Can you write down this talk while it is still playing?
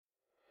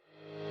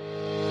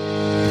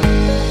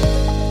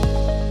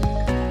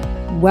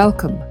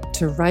Welcome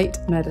to Right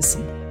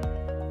Medicine,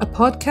 a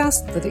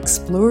podcast that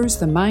explores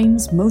the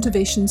minds,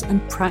 motivations,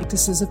 and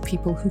practices of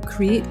people who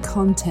create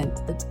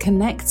content that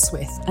connects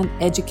with and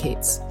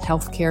educates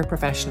healthcare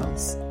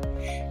professionals.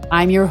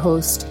 I'm your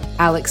host,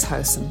 Alex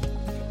Howson,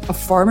 a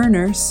former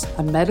nurse,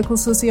 a medical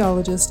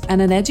sociologist, and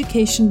an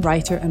education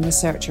writer and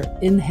researcher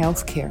in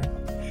healthcare.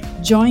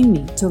 Join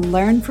me to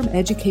learn from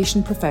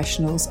education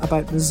professionals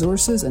about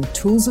resources and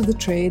tools of the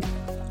trade,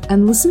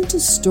 and listen to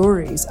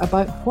stories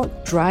about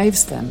what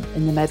drives them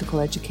in the medical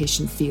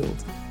education field.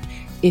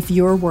 If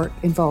your work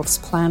involves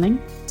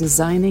planning,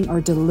 designing, or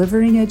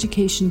delivering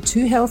education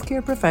to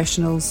healthcare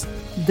professionals,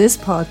 this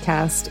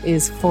podcast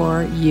is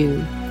for you.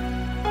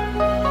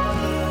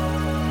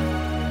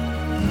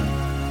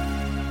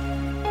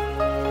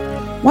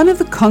 One of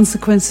the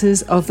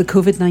consequences of the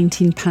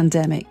COVID-19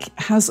 pandemic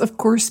has, of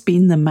course,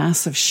 been the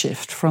massive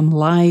shift from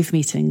live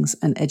meetings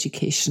and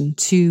education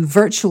to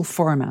virtual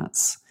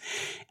formats.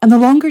 And the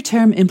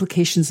longer-term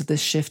implications of this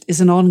shift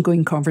is an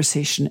ongoing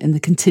conversation in the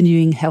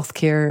continuing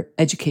healthcare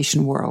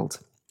education world.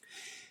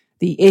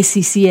 The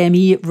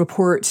ACCME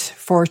report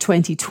for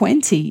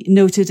 2020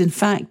 noted, in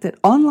fact, that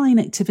online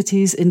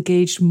activities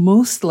engaged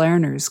most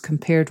learners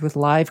compared with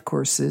live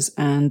courses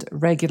and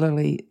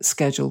regularly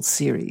scheduled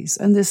series.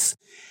 And this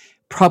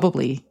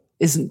probably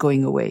isn't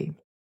going away.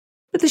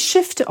 But the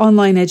shift to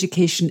online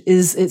education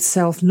is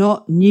itself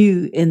not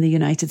new in the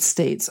United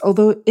States,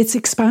 although its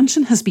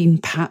expansion has been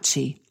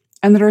patchy.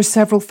 And there are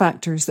several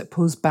factors that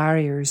pose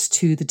barriers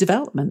to the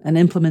development and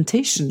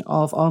implementation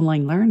of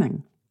online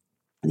learning.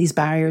 These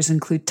barriers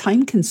include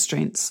time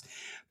constraints,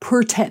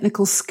 poor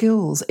technical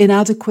skills,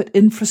 inadequate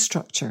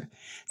infrastructure,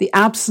 the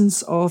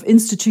absence of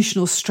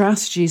institutional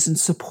strategies and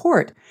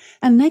support,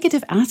 and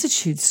negative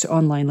attitudes to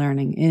online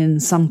learning in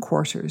some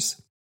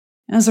quarters.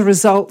 As a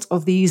result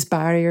of these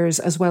barriers,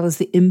 as well as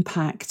the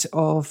impact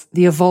of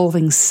the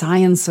evolving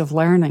science of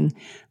learning,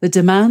 the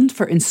demand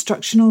for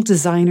instructional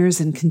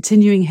designers in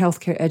continuing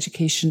healthcare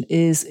education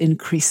is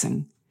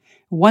increasing.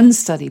 One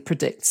study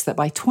predicts that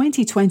by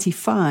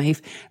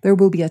 2025, there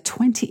will be a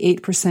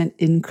 28%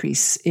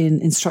 increase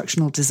in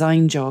instructional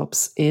design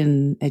jobs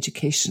in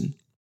education.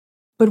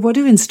 But what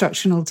do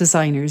instructional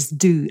designers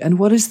do, and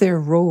what is their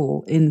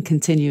role in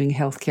continuing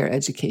healthcare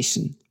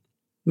education?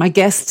 My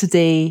guest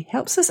today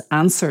helps us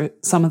answer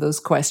some of those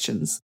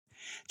questions.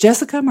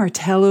 Jessica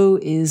Martello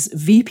is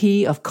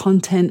VP of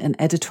Content and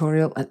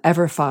Editorial at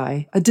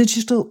Everfi, a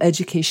digital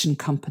education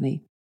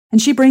company,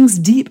 and she brings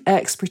deep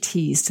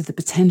expertise to the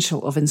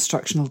potential of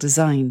instructional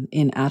design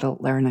in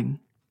adult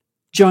learning.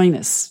 Join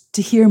us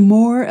to hear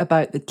more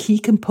about the key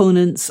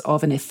components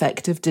of an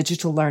effective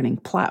digital learning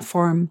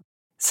platform,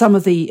 some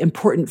of the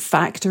important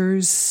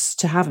factors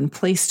to have in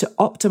place to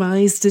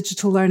optimize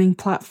digital learning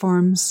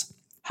platforms,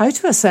 how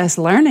to assess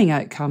learning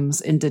outcomes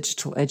in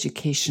digital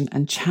education,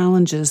 and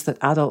challenges that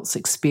adults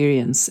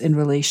experience in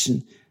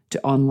relation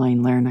to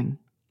online learning.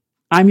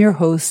 I'm your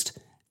host,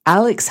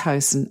 Alex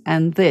Howson,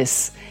 and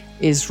this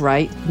is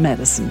Right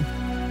Medicine.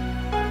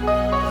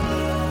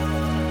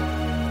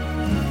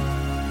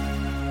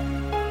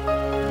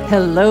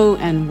 Hello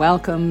and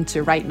welcome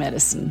to Right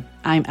Medicine.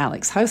 I'm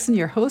Alex Howson,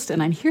 your host,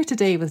 and I'm here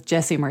today with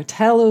Jessie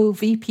Martello,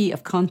 VP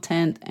of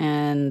Content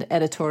and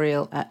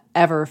Editorial at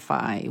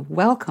Everfi.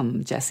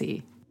 Welcome,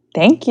 Jessie.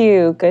 Thank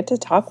you. Good to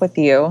talk with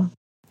you.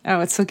 Oh,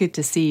 it's so good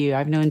to see you.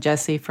 I've known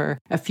Jessie for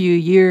a few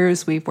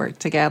years. We've worked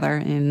together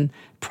in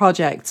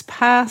projects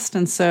past,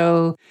 and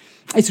so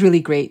it's really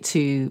great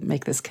to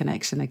make this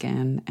connection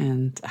again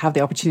and have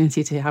the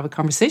opportunity to have a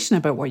conversation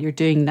about what you're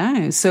doing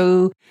now.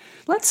 So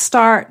let's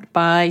start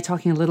by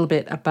talking a little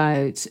bit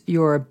about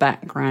your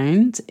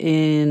background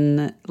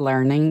in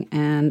learning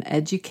and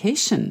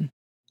education.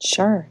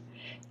 Sure.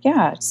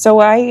 Yeah. So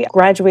I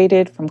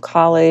graduated from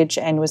college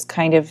and was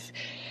kind of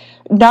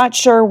not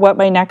sure what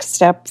my next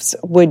steps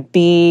would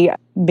be,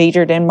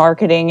 majored in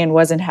marketing and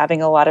wasn't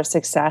having a lot of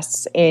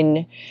success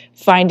in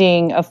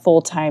finding a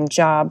full-time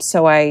job.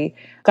 So I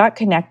got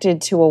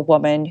connected to a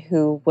woman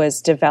who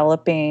was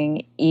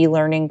developing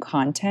e-learning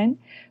content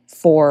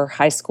for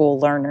high school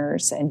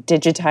learners and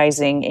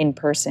digitizing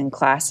in-person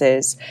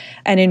classes.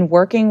 And in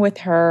working with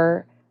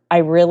her, I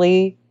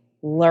really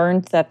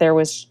learned that there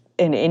was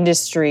an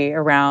industry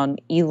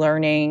around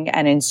e-learning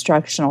and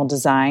instructional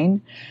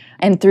design.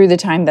 And through the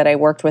time that I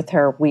worked with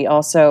her, we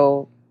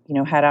also,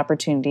 had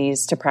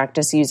opportunities to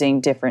practice using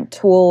different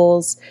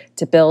tools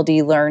to build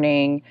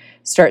e-learning,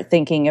 start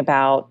thinking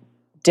about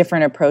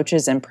different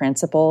approaches and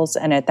principles.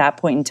 And at that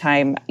point in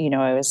time,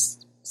 I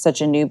was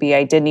such a newbie,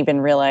 I didn't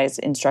even realize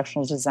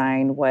instructional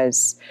design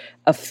was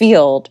a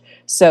field.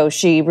 So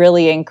she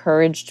really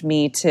encouraged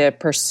me to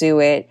pursue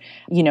it,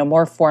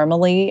 more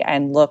formally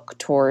and look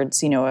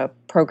towards, a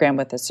program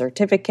with a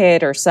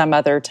certificate or some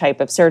other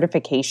type of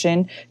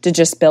certification to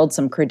just build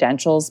some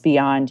credentials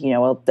beyond,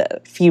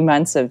 the few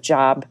months of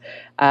job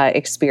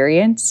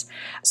experience.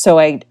 So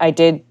I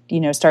did,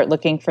 start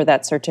looking for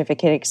that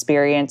certificate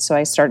experience. So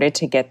I started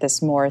to get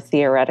this more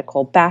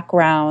theoretical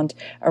background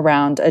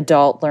around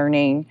adult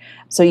learning.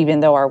 So even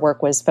though our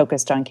work was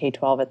focused on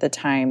K-12 at the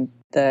time,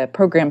 The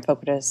program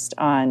focused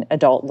on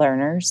adult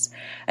learners.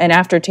 And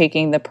after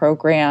taking the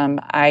program,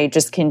 I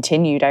just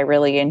continued. I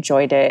really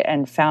enjoyed it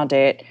and found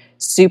it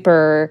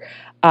super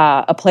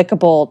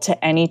applicable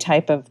to any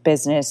type of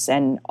business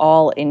and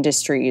all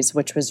industries,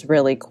 which was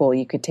really cool.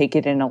 You could take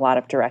it in a lot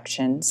of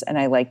directions, and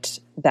I liked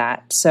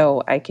that.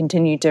 So I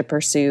continued to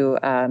pursue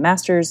a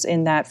master's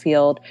in that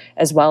field,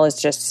 as well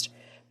as just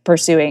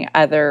pursuing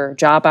other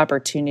job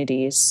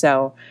opportunities.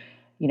 So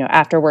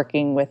after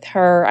working with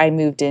her, I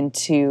moved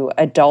into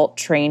adult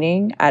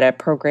training at a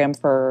program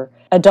for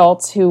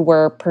adults who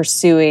were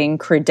pursuing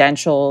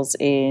credentials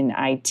in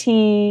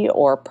IT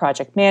or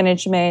project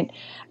management.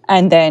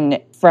 And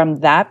then from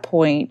that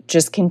point,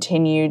 just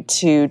continued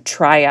to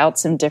try out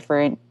some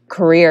different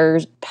career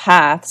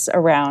paths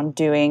around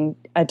doing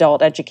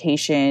adult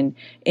education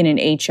in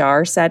an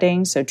HR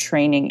setting, so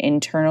training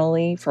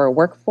internally for a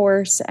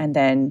workforce, and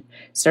then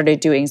started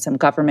doing some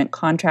government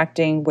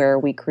contracting where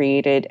we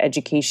created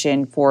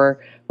education for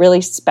really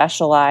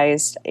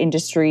specialized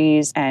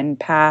industries and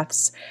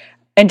paths.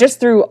 And just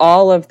through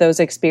all of those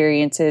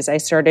experiences, I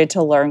started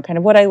to learn kind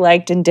of what I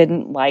liked and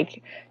didn't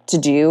like to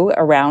do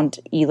around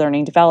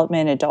e-learning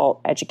development,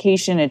 adult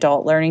education,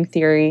 adult learning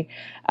theory.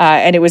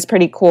 And it was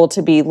pretty cool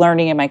to be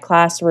learning in my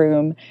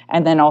classroom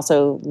and then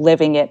also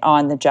living it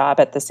on the job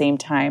at the same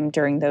time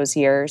during those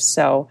years.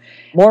 So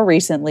more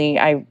recently,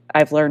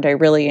 I've learned I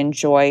really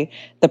enjoy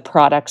the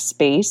product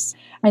space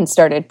and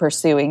started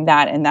pursuing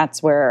that. And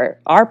that's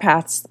where our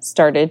paths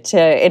started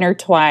to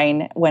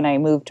intertwine when I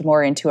moved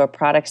more into a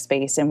product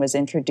space and was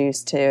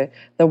introduced to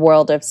the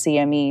world of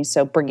CME.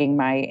 So bringing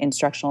my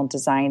instructional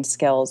design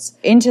skills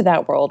into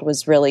that world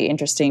was really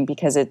interesting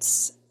because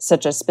it's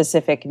such a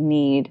specific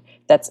need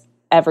that's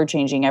ever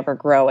changing, ever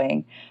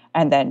growing.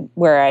 And then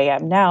where I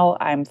am now,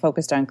 I'm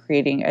focused on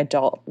creating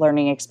adult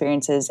learning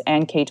experiences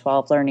and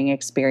K-12 learning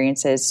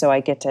experiences. So I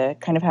get to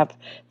kind of have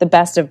the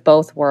best of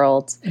both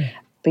worlds.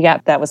 But yeah,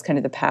 that was kind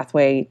of the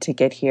pathway to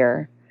get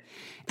here.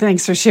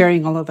 Thanks for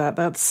sharing all of that.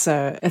 That's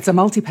it's a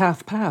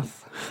multi-path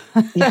path,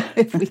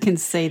 if we can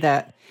say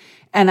that.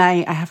 And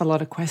I have a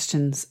lot of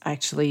questions,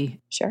 actually.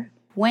 Sure.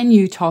 When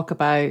you talk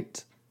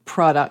about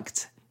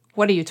product,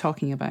 what are you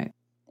talking about?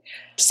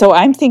 So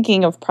I'm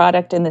thinking of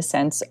product in the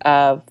sense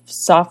of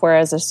software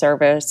as a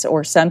service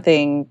or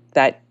something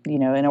that,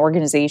 an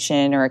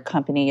organization or a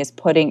company is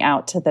putting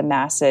out to the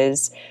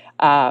masses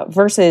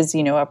versus,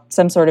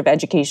 some sort of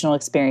educational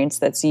experience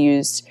that's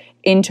used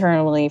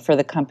internally for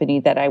the company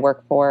that I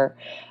work for,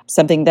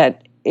 something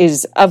that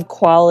is of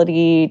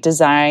quality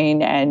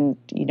design and,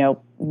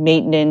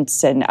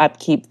 maintenance and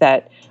upkeep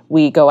that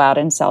we go out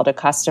and sell to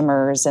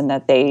customers and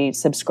that they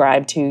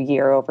subscribe to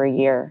year over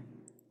year.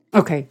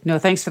 Okay. No,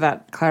 thanks for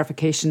that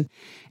clarification.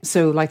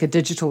 So like a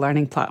digital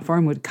learning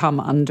platform would come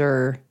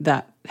under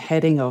that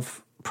heading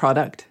of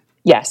product?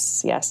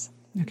 Yes.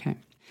 Okay.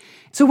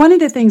 So one of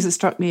the things that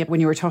struck me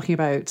when you were talking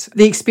about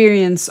the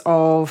experience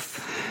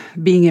of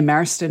being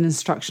immersed in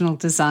instructional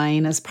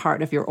design as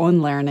part of your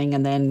own learning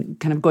and then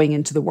kind of going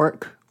into the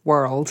work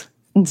world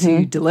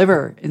to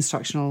deliver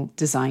instructional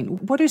design,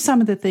 what are some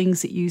of the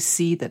things that you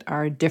see that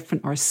are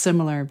different or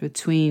similar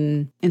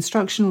between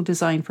instructional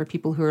design for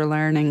people who are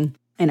learning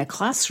in a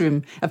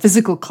classroom, a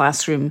physical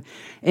classroom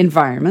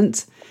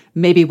environment?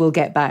 Maybe we'll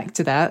get back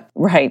to that.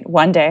 Right,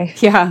 one day.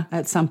 Yeah,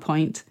 at some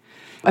point.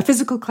 A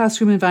physical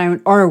classroom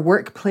environment or a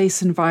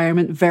workplace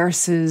environment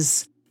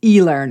versus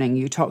e-learning.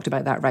 You talked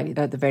about that right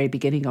at the very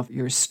beginning of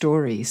your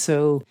story.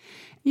 So,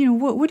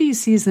 what do you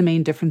see as the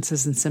main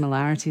differences and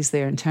similarities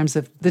there in terms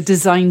of the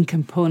design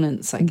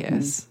components, I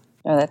guess?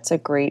 Oh, that's a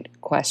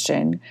great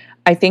question.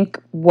 I think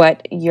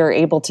what you're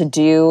able to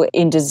do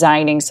in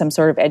designing some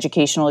sort of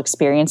educational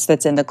experience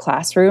that's in the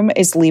classroom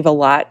is leave a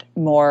lot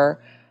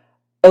more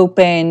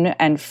open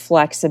and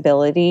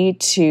flexibility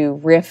to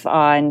riff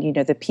on,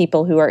 the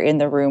people who are in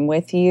the room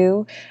with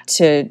you,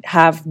 to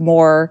have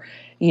more,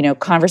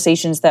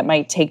 conversations that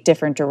might take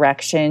different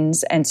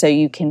directions. And so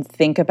you can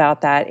think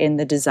about that in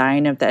the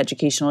design of the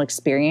educational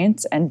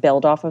experience and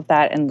build off of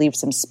that and leave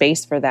some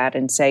space for that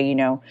and say,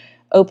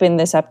 open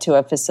this up to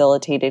a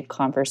facilitated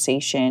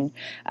conversation,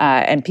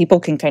 and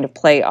people can kind of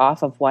play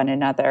off of one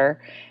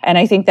another. And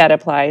I think that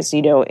applies,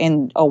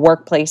 in a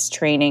workplace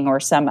training or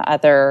some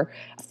other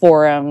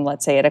forum,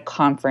 let's say at a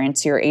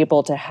conference, you're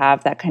able to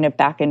have that kind of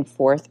back and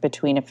forth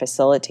between a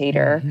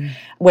facilitator.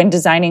 When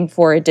designing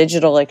for a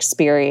digital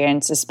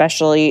experience,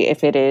 especially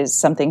if it is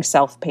something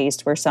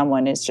self-paced where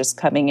someone is just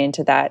coming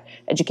into that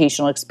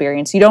educational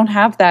experience, you don't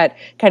have that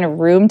kind of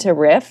room to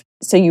riff.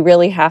 So you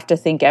really have to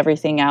think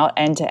everything out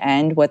end to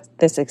end, what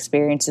this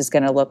experience is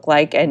going to look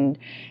like, and,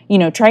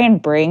 try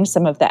and bring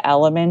some of the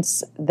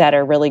elements that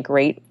are really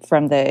great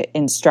from the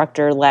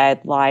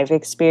instructor-led live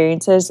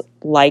experiences,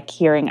 like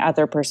hearing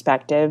other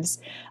perspectives,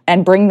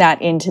 and bring that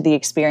into the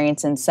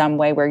experience in some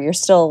way where you're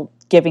still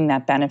giving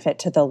that benefit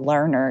to the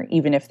learner,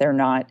 even if they're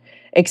not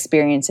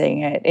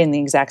experiencing it in the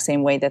exact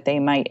same way that they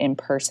might in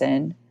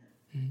person.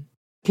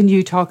 Can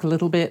you talk a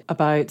little bit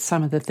about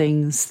some of the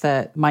things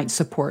that might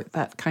support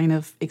that kind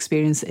of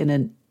experience in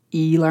an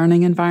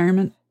e-learning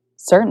environment?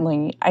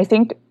 Certainly. I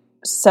think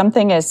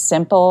something as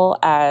simple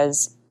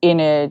as in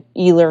an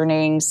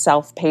e-learning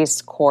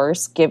self-paced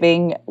course,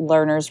 giving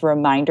learners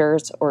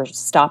reminders or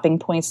stopping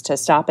points to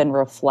stop and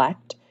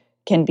reflect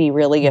can be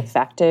really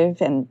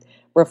effective. And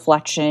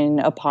reflection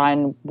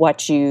upon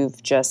what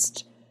you've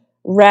just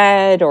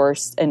read or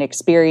an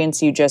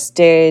experience you just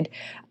did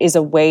is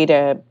a way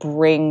to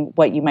bring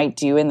what you might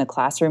do in the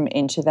classroom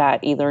into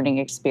that e-learning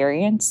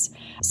experience.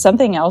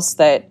 Something else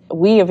that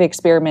we have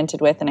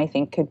experimented with and I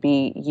think could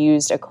be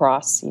used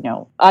across,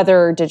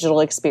 other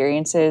digital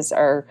experiences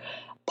are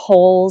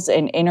polls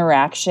and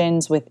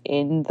interactions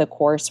within the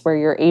course where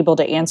you're able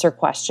to answer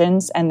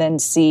questions and then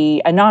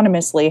see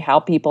anonymously how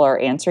people are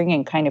answering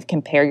and kind of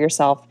compare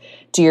yourself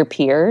to your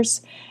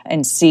peers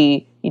and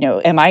see,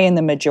 am I in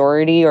the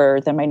majority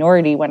or the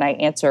minority when I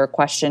answer a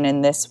question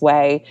in this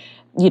way,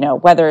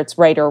 whether it's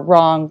right or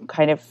wrong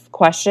kind of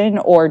question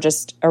or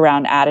just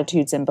around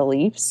attitudes and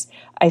beliefs.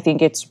 I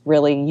think it's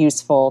really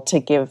useful to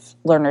give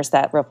learners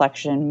that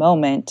reflection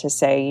moment to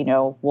say,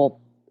 well,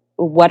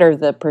 what are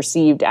the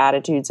perceived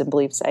attitudes and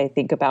beliefs I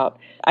think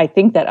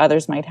that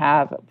others might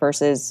have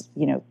versus,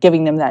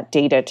 giving them that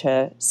data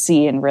to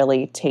see and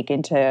really take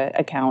into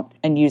account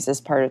and use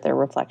as part of their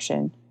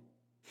reflection.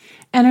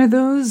 And are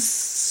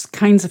those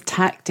kinds of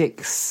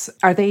tactics,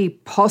 are they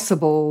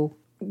possible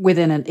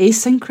within an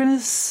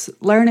asynchronous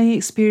learning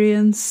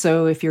experience?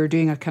 So if you're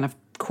doing a kind of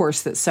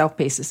course that's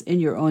self-paced in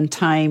your own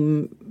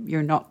time,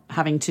 you're not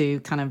having to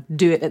kind of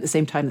do it at the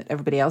same time that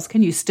everybody else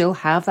can. You still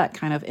have that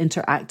kind of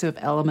interactive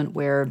element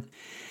where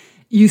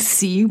you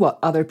see what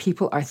other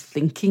people are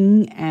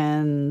thinking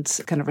and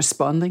kind of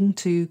responding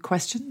to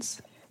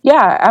questions.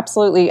 Yeah,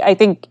 absolutely. I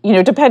think,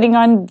 depending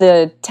on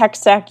the tech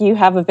stack you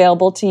have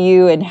available to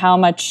you and how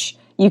much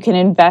you can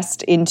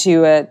invest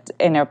into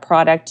in a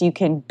product, you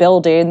can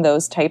build in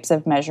those types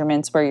of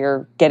measurements where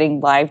you're getting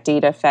live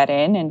data fed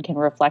in and can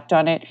reflect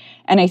on it.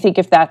 And I think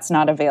if that's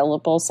not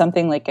available,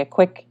 something like a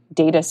quick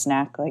data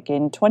snack, like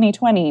in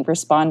 2020,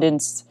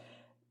 respondents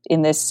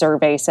in this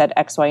survey said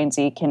X, Y, and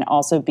Z can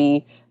also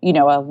be,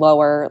 a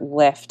lower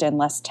lift and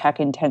less tech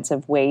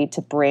intensive way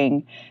to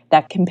bring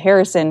that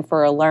comparison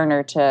for a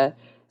learner to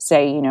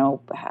say,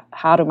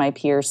 how do my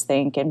peers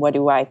think and what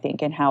do I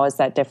think and how is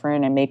that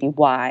different and maybe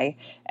why,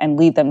 and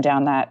lead them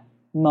down that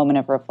moment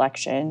of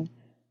reflection.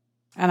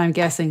 And I'm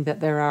guessing that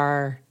there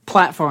are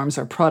platforms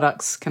or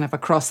products kind of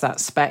across that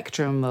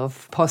spectrum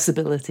of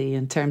possibility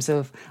in terms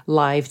of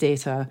live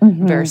data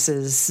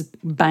versus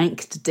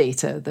banked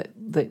data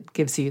that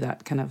gives you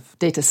that kind of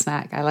data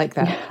snack. I like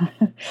that.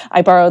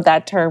 I borrowed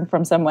that term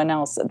from someone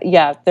else.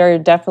 Yeah, there are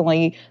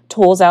definitely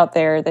tools out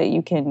there that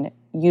you can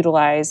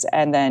utilize,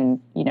 and then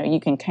you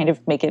can kind of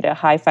make it a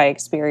hi-fi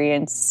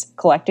experience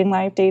collecting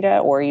live data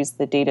or use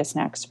the data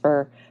snacks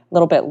for a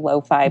little bit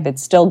lo-fi, but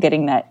still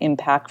getting that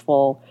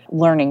impactful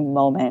learning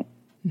moment.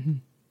 Mm-hmm.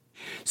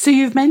 So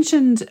you've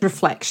mentioned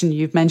reflection,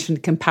 you've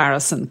mentioned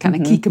comparison, kind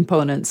of key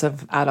components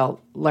of adult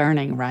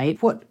learning,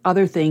 right? What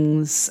other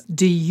things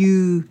do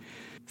you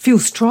feel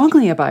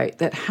strongly about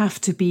that have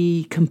to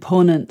be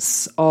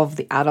components of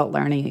the adult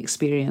learning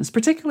experience,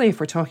 particularly if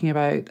we're talking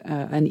about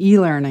an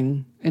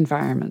e-learning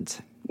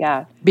environment?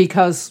 Yeah.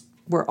 Because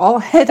we're all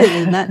headed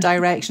in that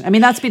direction. I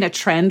mean, that's been a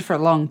trend for a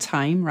long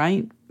time,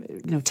 right?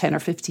 10 or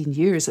 15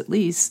 years at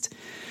least.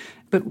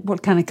 But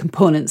what kind of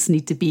components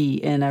need to be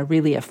in a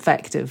really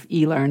effective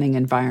e-learning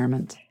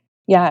environment?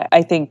 Yeah,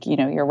 I think,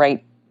 you're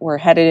right. We're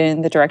headed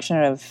in the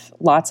direction of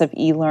lots of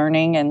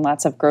e-learning and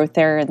lots of growth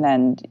there. And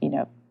then,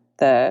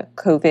 the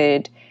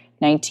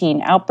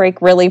COVID-19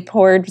 outbreak really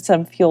poured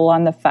some fuel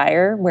on the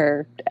fire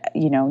where,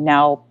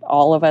 now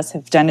all of us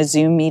have done a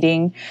Zoom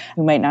meeting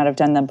who might not have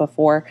done them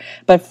before.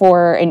 But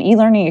for an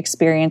e-learning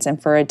experience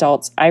and for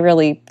adults, I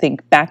really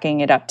think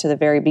backing it up to the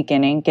very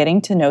beginning,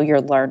 getting to know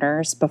your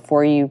learners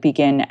before you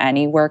begin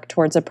any work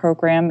towards a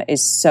program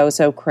is so,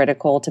 so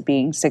critical to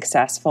being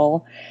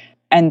successful.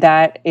 And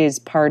that is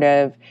part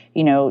of,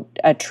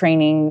 a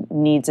training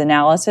needs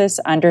analysis,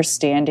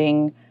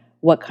 understanding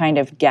what kind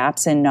of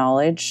gaps in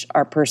knowledge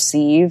are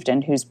perceived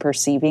and who's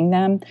perceiving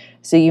them.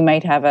 So you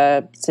might have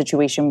a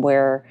situation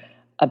where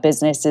a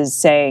business is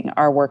saying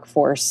our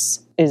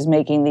workforce is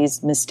making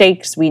these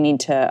mistakes. We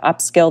need to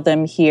upskill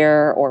them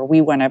here, or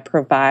we want to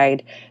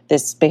provide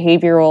this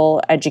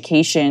behavioral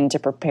education to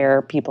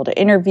prepare people to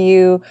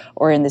interview,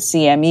 or in the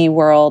CME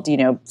world,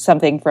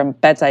 something from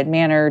bedside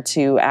manner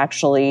to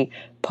actually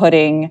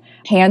putting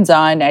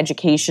hands-on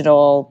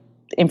educational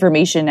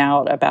information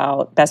out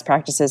about best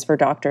practices for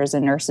doctors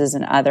and nurses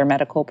and other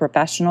medical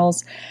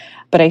professionals.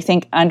 But I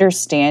think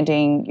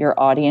understanding your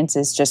audience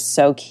is just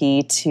so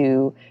key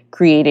to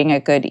creating a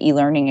good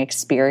e-learning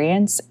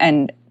experience,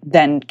 and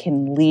then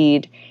can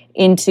lead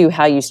into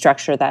how you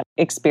structure that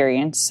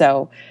experience.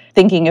 So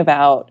thinking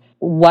about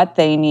what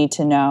they need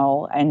to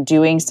know and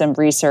doing some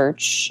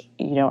research,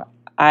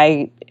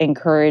 I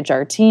encourage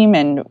our team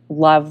and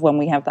love when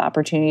we have the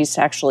opportunities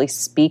to actually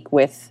speak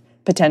with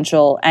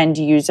potential end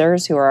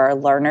users who are our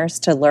learners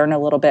to learn a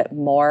little bit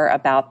more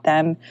about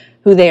them,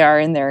 who they are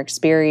in their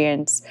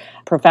experience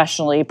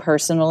professionally,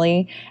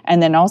 personally,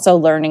 and then also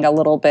learning a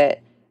little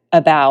bit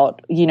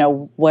about,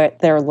 what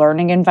their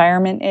learning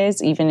environment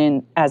is,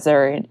 even as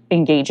they're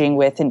engaging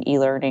with an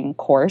e-learning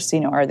course.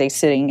 Are they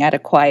sitting at a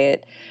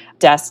quiet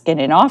desk in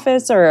an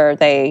office, or are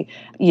they,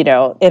 in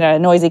a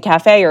noisy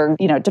cafe, or,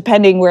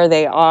 depending where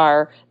they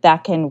are,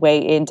 that can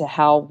weigh into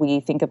how we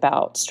think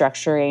about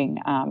structuring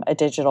a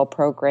digital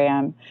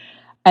program.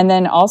 And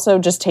then also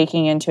just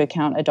taking into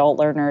account adult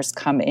learners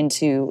come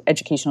into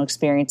educational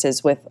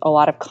experiences with a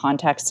lot of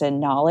context and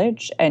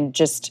knowledge, and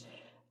just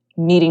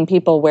meeting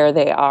people where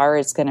they are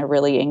is going to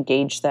really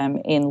engage them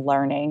in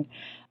learning.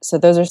 So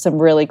those are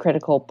some really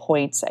critical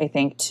points, I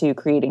think, to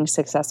creating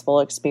successful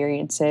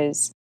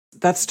experiences.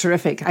 That's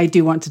terrific. I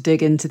do want to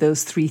dig into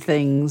those three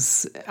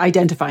things: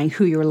 identifying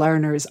who your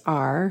learners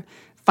are,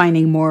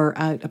 finding more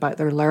out about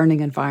their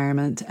learning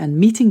environment, and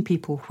meeting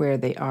people where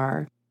they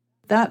are.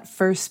 That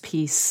first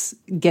piece,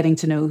 getting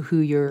to know who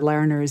your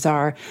learners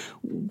are,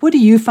 what do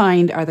you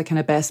find are the kind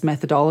of best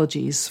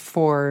methodologies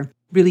for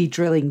really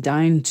drilling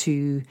down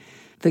to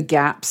the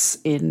gaps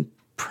in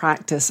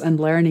practice and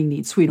learning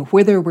needs?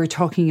 Whether we're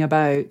talking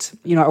about,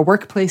 a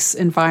workplace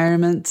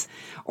environment,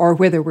 or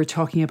whether we're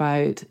talking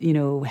about,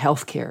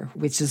 healthcare,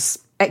 which is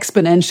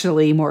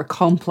exponentially more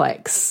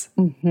complex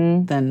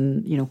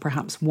than,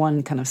 perhaps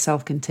one kind of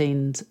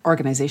self-contained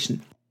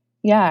organization.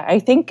 Yeah, I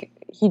think,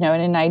 in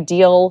an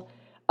ideal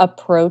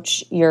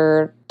approach,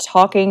 you're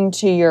talking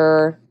to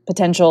your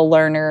potential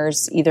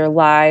learners either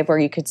live, or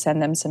you could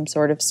send them some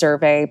sort of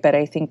survey. But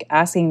I think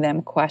asking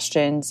them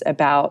questions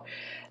about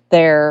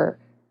their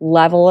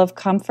level of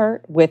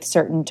comfort with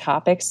certain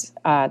topics,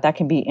 that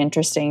can be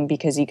interesting,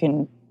 because you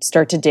can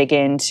start to dig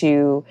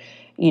into,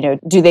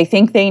 do they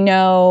think they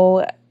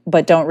know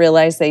but don't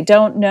realize they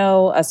don't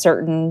know a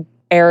certain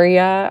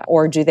area,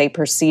 or do they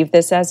perceive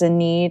this as a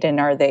need, and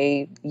are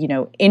they,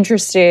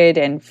 interested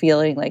and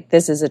feeling like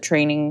this is a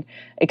training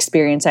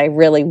experience I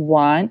really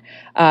want,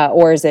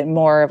 or is it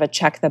more of a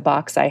check the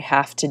box, I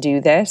have to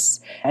do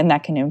this? And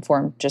that can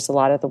inform just a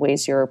lot of the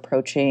ways you're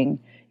approaching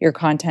your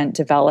content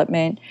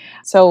development.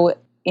 So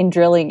in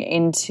drilling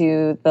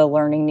into the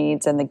learning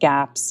needs and the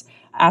gaps,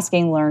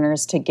 asking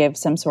learners to give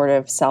some sort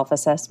of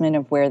self-assessment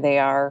of where they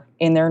are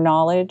in their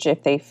knowledge,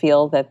 if they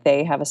feel that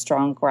they have a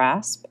strong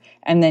grasp,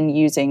 and then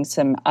using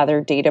some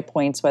other data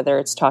points, whether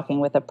it's talking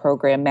with a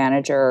program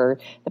manager or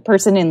the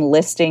person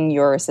enlisting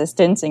your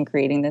assistance in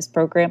creating this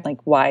program, like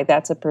why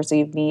that's a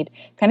perceived need,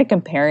 kind of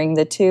comparing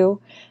the two.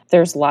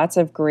 There's lots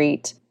of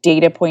great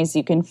data points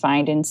you can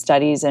find in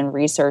studies and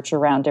research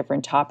around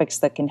different topics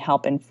that can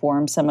help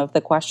inform some of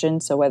the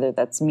questions. So whether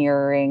that's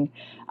mirroring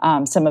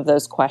some of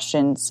those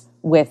questions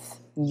with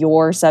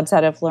your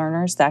subset of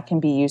learners, that can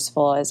be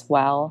useful as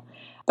well.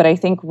 But I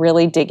think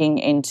really digging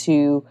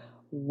into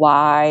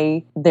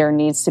why there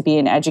needs to be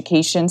an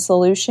education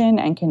solution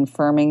and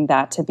confirming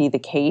that to be the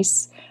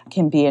case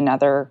can be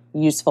another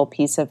useful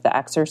piece of the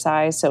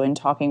exercise. So in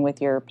talking with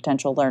your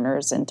potential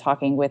learners and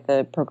talking with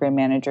the program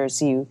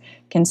managers, you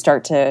can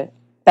start to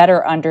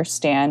better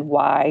understand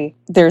why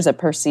there's a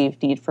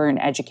perceived need for an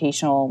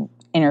educational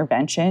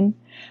intervention.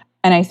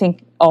 And I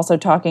think also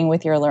talking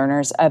with your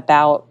learners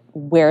about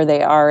where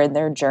they are in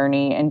their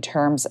journey in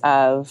terms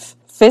of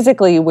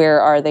physically, where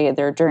are they in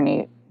their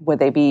journey? Would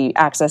they be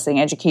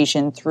accessing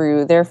education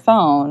through their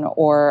phone,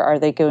 or are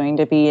they going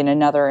to be in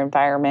another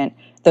environment?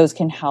 Those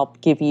can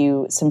help give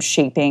you some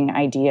shaping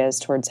ideas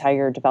towards how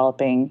you're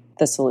developing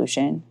the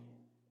solution.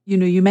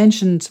 You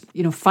mentioned,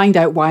 find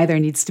out why there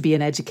needs to be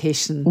an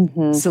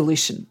education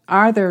solution.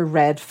 Are there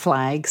red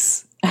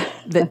flags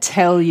that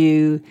tell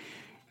you,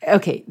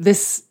 okay,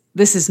 this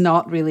is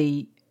not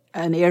really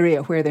an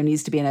area where there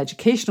needs to be an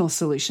educational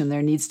solution?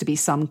 There needs to be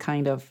some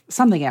kind of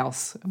something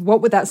else.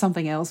 What would that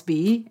something else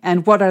be?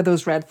 And what are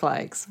those red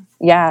flags?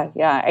 Yeah.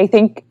 I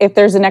think if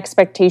there's an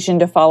expectation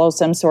to follow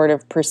some sort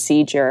of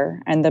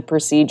procedure, and the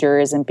procedure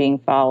isn't being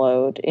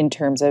followed in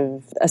terms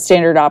of a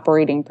standard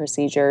operating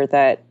procedure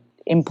that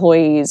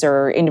employees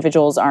or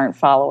individuals aren't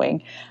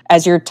following,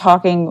 as you're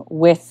talking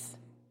with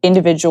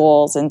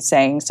individuals and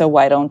saying, so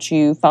why don't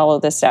you follow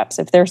the steps?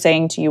 If they're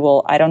saying to you,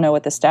 well, I don't know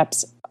what the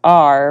steps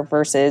are,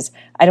 versus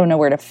I don't know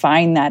where to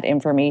find that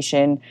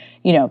information,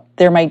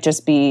 there might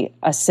just be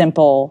a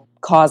simple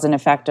cause and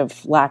effect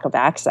of lack of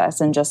access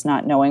and just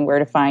not knowing where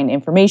to find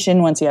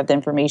information. Once you have the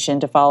information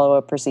to follow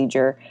a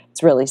procedure,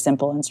 it's really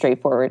simple and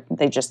straightforward.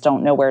 They just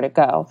don't know where to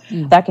go.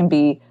 That can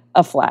be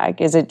a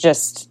flag. Is it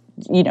just,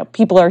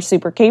 people are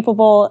super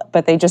capable,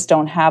 but they just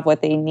don't have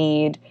what they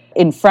need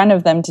in front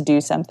of them to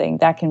do something?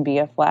 That can be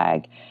a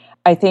flag.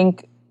 I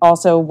think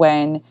also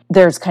when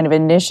there's kind of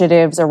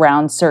initiatives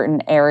around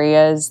certain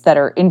areas that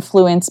are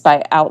influenced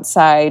by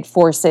outside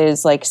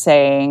forces, like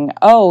saying,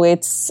 oh,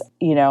 it's,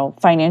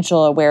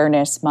 Financial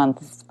Awareness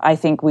Month, I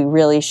think we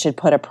really should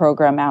put a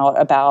program out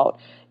about,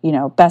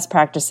 best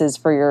practices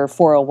for your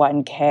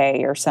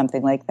 401k or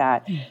something like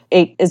that.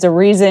 It is a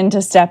reason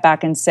to step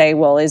back and say,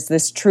 well, is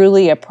this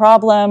truly a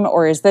problem,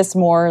 or is this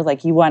more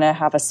like you want to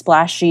have a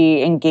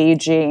splashy,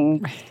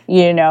 engaging,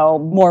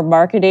 more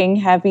marketing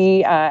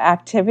heavy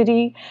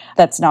activity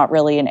that's not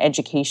really an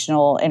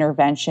educational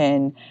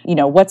intervention?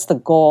 What's the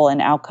goal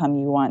and outcome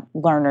you want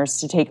learners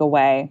to take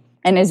away?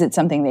 And is it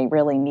something they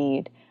really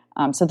need?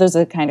 So those are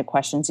the kind of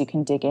questions you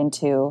can dig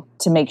into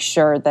to make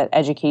sure that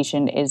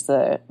education is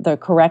the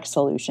correct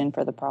solution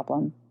for the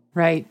problem.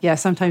 Right. Yeah.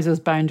 Sometimes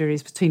those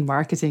boundaries between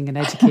marketing and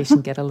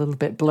education get a little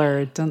bit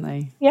blurred, don't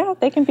they? Yeah,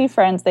 they can be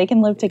friends. They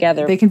can live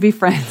together. They can be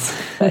friends.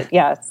 But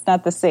yeah, it's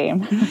not the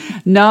same.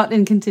 Not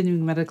in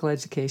continuing medical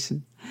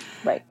education.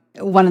 Right.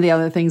 One of the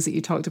other things that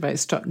you talked about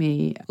struck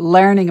me,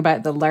 learning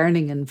about the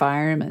learning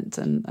environment.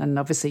 And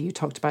obviously you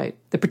talked about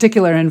the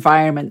particular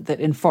environment that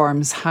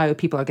informs how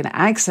people are going to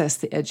access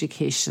the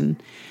education.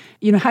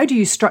 You know, how do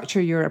you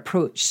structure your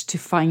approach to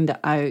find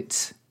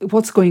out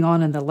what's going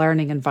on in the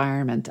learning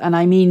environment? And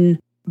I mean,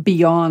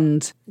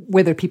 beyond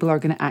whether people are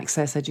going to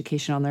access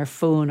education on their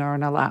phone or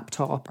on a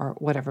laptop or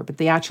whatever, but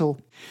the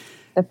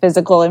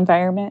physical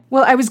environment?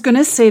 Well, I was going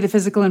to say the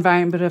physical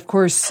environment, but of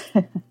course,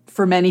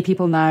 for many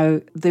people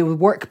now, the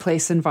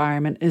workplace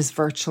environment is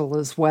virtual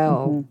as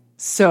well. Mm-hmm.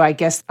 So I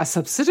guess a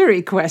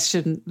subsidiary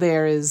question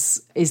there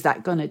is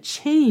that going to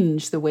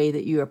change the way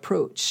that you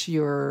approach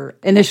your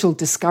initial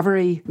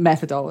discovery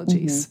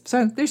methodologies? Mm-hmm.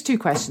 So there's two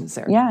questions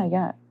there.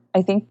 Yeah.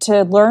 I think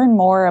to learn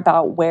more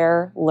about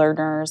where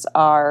learners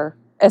are,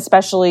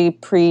 especially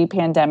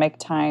pre-pandemic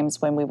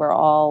times when we were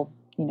all,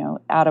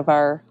 out of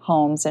our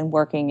homes and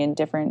working in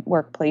different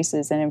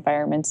workplaces and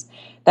environments,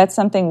 that's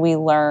something we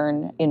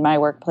learn in my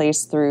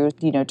workplace through,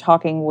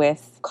 talking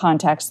with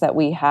contacts that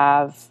we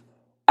have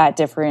at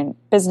different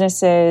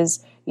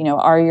businesses.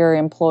 Are your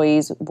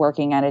employees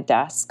working at a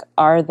desk?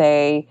 Are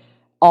they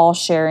all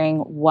sharing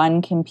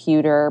one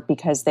computer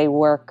because they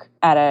work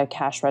at a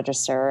cash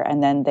register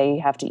and then they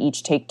have to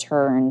each take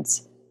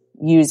turns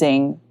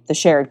using the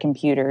shared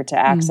computer to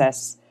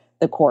access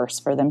the course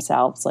for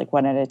themselves, like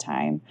one at a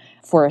time?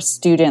 For a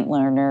student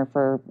learner,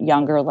 for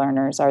younger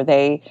learners, are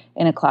they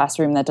in a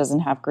classroom that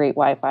doesn't have great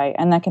Wi-Fi?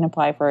 And that can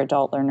apply for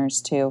adult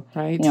learners too.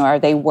 Right. Are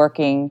they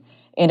working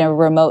in a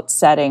remote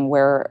setting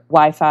where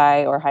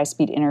Wi-Fi or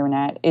high-speed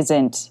internet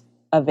isn't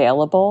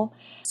available?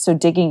 So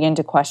digging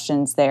into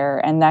questions there,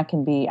 and that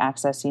can be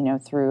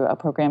accessed, through a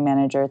program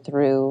manager,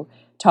 through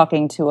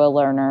talking to a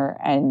learner.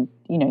 And,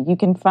 you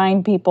can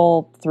find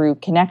people through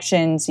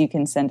connections, you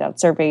can send out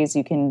surveys,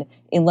 you can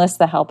enlist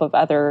the help of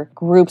other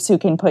groups who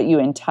can put you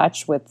in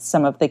touch with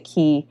some of the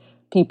key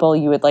people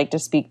you would like to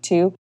speak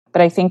to.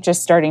 But I think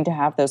just starting to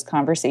have those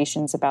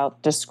conversations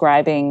about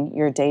describing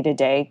your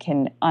day-to-day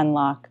can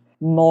unlock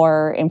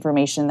more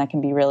information that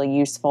can be really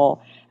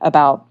useful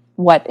about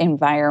what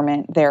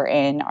environment they're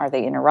in. Are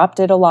they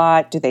interrupted a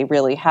lot? Do they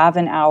really have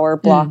an hour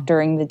blocked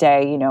during the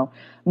day?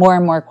 More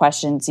and more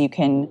questions you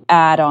can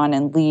add on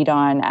and lead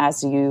on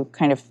as you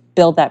kind of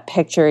build that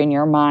picture in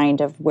your mind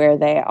of where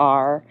they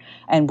are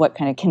and what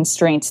kind of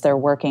constraints they're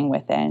working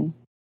within.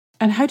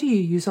 And how do you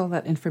use all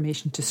that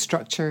information to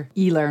structure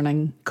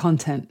e-learning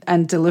content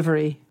and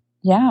delivery?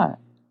 Yeah.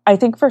 I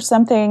think for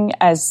something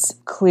as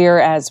clear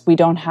as we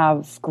don't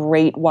have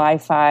great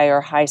Wi-Fi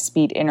or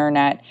high-speed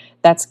internet,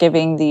 that's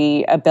giving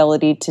the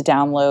ability to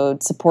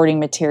download supporting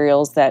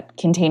materials that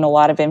contain a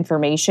lot of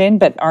information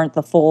but aren't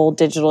the full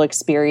digital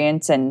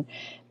experience, and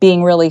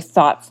being really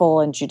thoughtful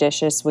and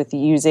judicious with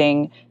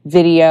using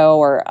video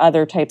or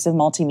other types of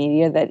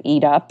multimedia that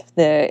eat up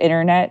the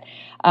internet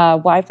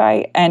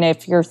Wi-Fi. And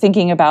if you're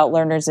thinking about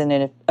learners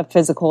in a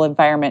physical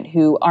environment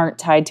who aren't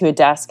tied to a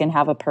desk and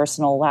have a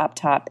personal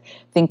laptop,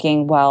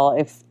 thinking, well,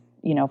 if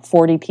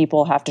 40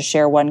 people have to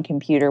share one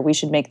computer, we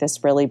should make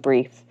this really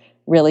brief,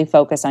 really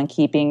focus on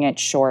keeping it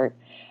short,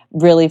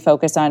 really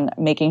focus on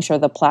making sure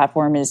the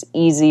platform is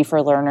easy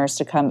for learners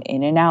to come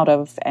in and out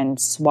of and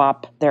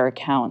swap their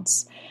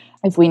accounts.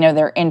 If we know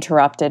they're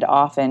interrupted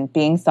often,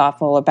 being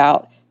thoughtful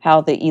about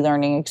how the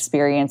e-learning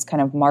experience kind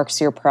of marks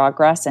your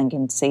progress and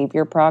can save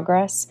your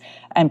progress,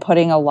 and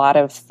putting a lot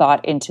of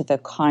thought into the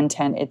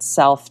content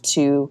itself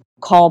to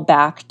call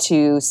back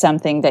to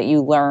something that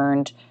you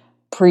learned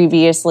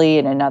previously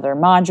in another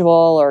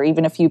module or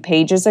even a few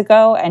pages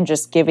ago, and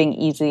just giving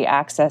easy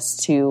access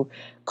to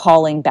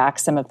calling back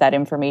some of that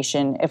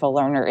information if a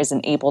learner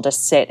isn't able to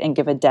sit and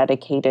give a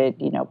dedicated,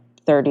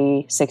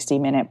 30,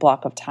 60-minute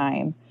block of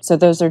time. So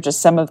those are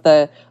just some of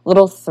the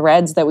little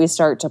threads that we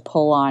start to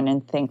pull on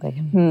and think like,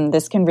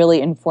 this can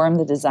really inform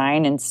the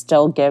design and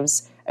still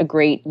gives a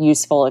great,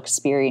 useful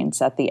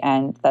experience at the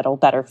end that'll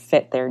better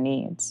fit their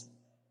needs.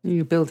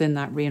 You build in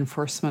that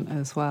reinforcement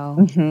as well.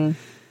 Mm-hmm.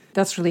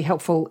 That's really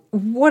helpful.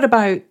 What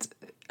about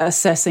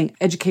assessing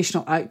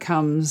educational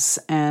outcomes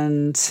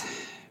and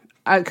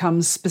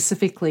outcomes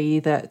specifically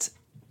that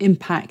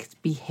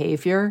impact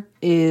behavior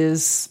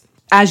is,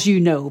 as you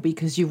know,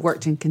 because you've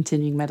worked in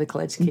continuing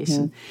medical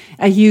education,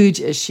 a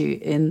huge issue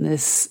in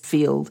this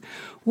field.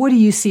 What do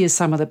you see as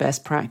some of the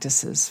best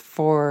practices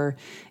for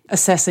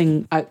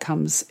assessing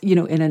outcomes,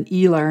 in an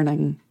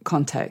e-learning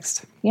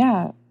context?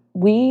 Yeah,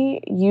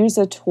 we use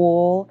a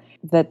tool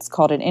that's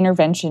called an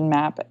intervention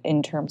map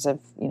in terms of,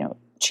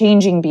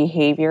 changing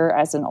behavior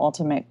as an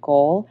ultimate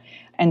goal.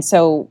 And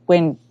so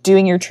when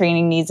doing your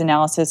training needs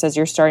analysis, as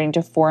you're starting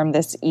to form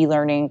this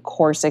e-learning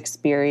course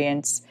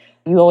experience,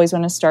 You always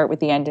want to start with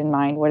the end in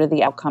mind. What are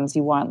the outcomes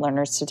you want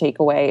learners to take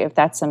away? If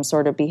that's some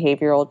sort of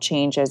behavioral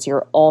change as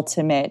your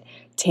ultimate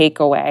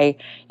takeaway,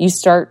 you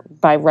start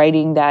by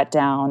writing that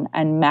down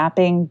and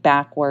mapping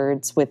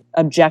backwards with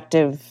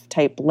objective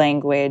type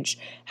language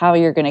how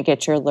you're going to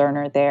get your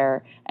learner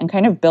there, and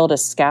kind of build a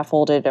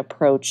scaffolded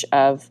approach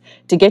of,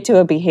 to get to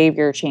a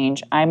behavior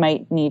change, I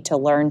might need to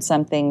learn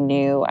something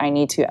new. I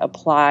need to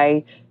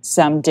apply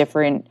some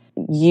different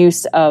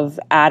use of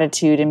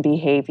attitude and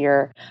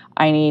behavior.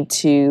 I need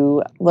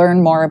to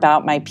learn more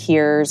about my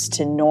peers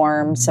to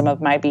norm some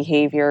of my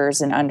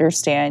behaviors and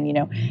understand,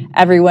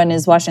 everyone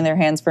is washing their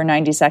hands for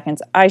 90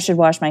 seconds. I should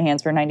wash my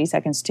hands for 90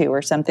 seconds too,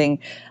 or something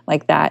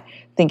like that,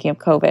 thinking of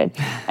COVID.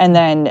 And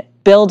then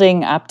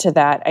building up to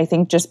that, I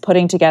think just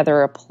putting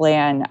together a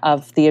plan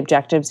of the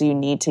objectives you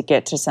need to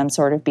get to some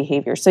sort of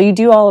behavior. So you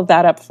do all of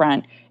that up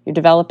front. You're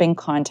developing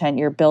content,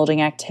 you're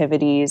building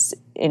activities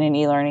in an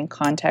e-learning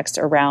context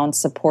around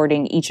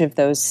supporting each of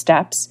those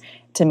steps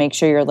to make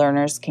sure your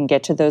learners can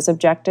get to those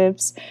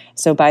objectives.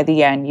 So by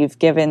the end, you've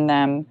given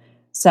them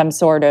some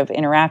sort of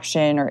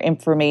interaction or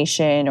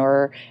information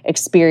or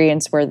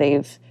experience where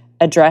they've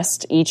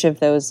addressed each of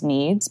those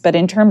needs. But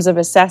in terms of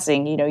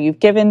assessing, you've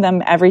given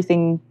them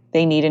everything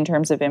they need in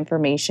terms of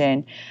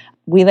information.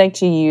 We like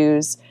to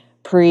use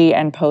pre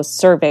and post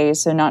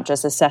surveys, so not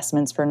just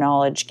assessments for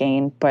knowledge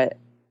gain, but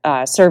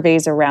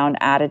surveys around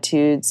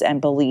attitudes and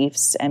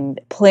beliefs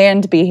and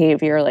planned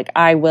behavior, like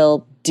I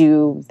will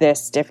do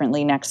this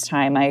differently next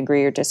time, I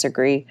agree or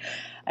disagree.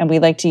 And we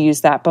like to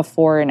use that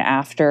before and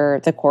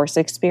after the course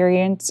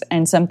experience.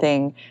 And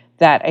something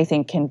that I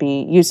think can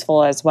be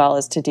useful as well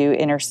is to do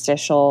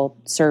interstitial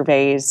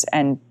surveys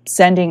and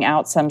sending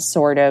out some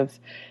sort of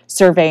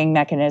surveying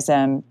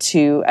mechanism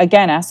to,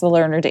 again, ask the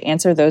learner to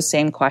answer those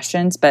same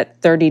questions, but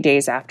 30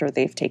 days after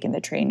they've taken the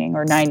training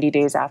or 90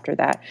 days after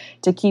that,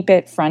 to keep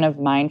it front of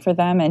mind for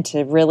them and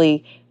to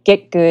really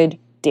get good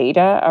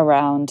data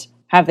around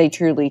have they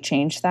truly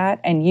changed that,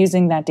 and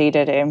using that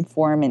data to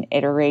inform and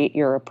iterate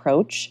your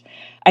approach.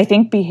 I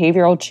think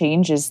behavioral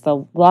change is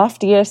the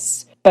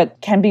loftiest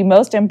but can be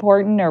most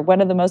important, or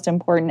one of the most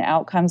important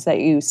outcomes that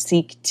you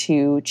seek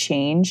to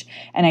change.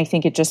 And I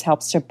think it just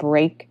helps to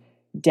break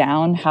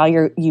down how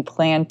you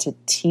plan to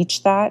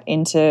teach that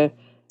into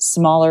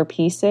smaller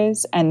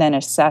pieces and then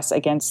assess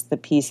against the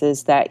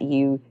pieces that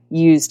you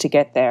use to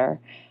get there,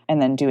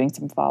 and then doing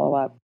some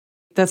follow-up.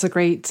 That's a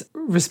great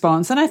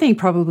response, and I think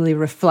probably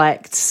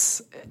reflects,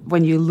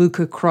 when you look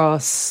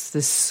across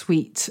the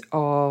suite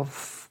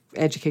of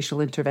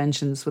educational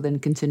interventions within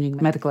continuing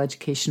medical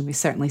education, we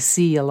certainly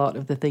see a lot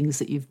of the things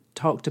that you've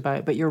talked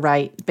about. But you're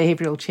right,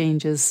 behavioural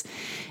changes,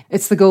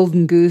 it's the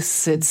golden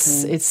goose.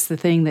 It's the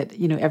thing that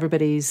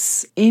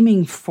everybody's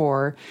aiming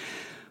for.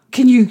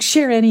 Can you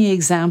share any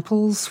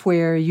examples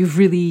where you've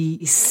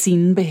really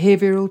seen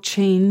behavioural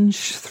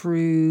change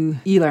through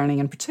e-learning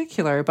in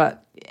particular,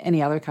 but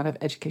any other kind of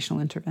educational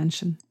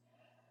intervention?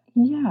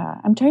 Yeah,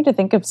 I'm trying to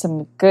think of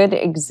some good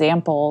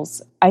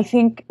examples. I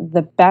think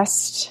the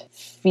best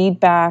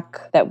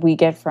feedback that we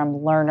get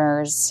from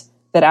learners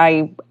that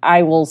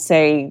I will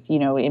say,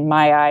 in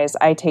my eyes,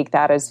 I take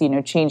that as,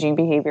 changing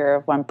behavior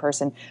of one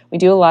person. We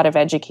do a lot of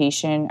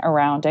education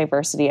around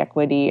diversity,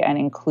 equity, and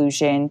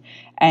inclusion.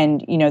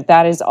 And,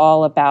 that is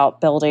all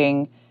about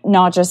building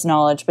not just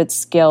knowledge, but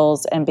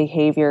skills and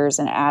behaviors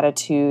and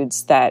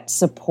attitudes that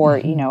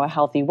support, a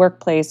healthy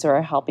workplace or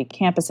a healthy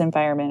campus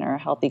environment or a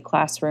healthy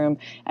classroom.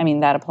 I mean,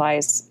 that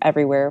applies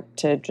everywhere,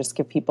 to just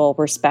give people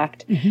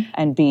respect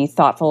and be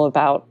thoughtful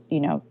about,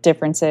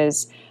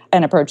 differences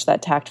and approach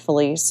that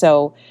tactfully.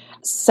 So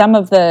some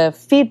of the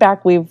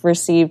feedback we've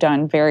received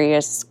on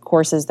various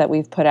courses that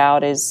we've put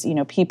out is,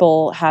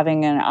 people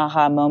having an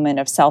aha moment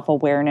of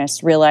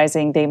self-awareness,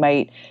 realizing they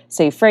might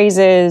say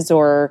phrases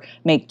or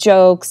make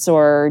jokes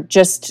or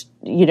just,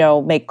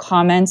 make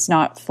comments,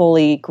 not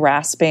fully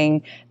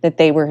grasping that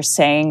they were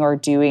saying or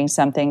doing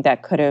something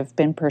that could have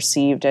been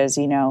perceived as,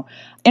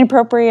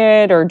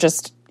 inappropriate or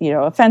just,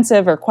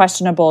 offensive or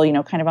questionable,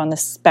 kind of on the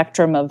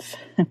spectrum of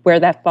where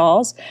that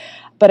falls.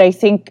 But I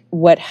think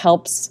what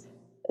helps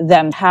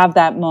them have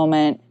that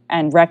moment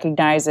and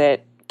recognize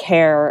it,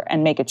 care,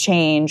 and make a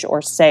change,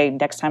 or say,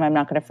 next time I'm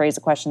not going to phrase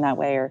a question that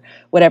way, or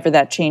whatever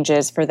that change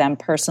is for them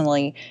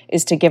personally,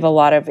 is to give a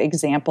lot of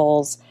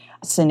examples,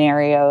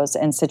 scenarios,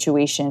 and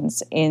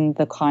situations in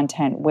the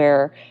content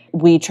where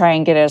we try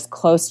and get as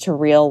close to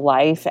real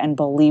life and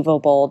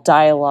believable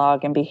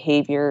dialogue and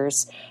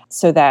behaviors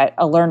so that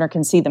a learner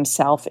can see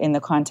themselves in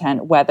the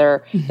content,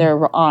 whether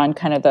they're on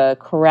kind of the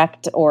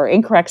correct or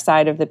incorrect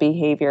side of the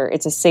behavior.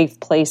 It's a safe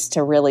place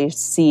to really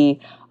see,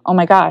 oh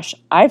my gosh,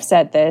 I've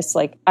said this,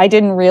 like I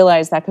didn't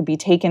realize that could be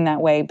taken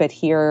that way, but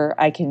here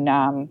I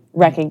can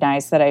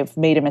recognize that I've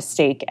made a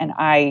mistake and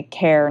I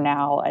care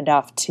now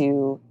enough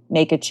to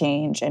make a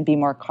change and be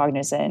more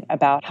cognizant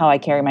about how I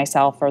carry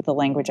myself or the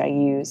language I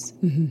use.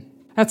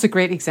 That's a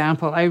great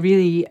example. I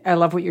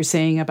love what you're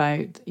saying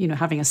about,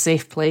 having a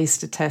safe place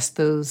to test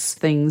those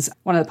things.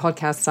 One of the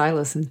podcasts I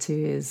listen to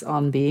is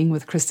On Being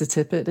with Krista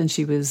Tippett, and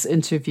she was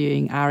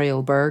interviewing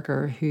Ariel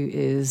Berger, who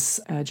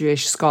is a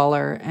Jewish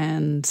scholar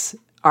and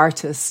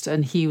artist.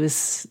 And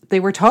they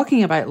were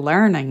talking about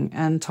learning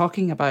and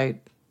talking about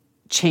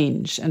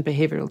change and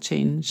behavioral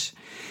change.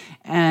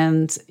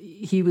 And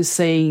he was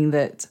saying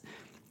that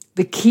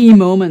the key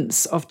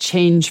moments of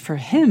change for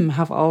him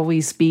have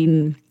always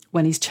been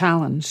when he's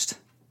challenged,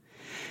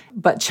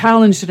 but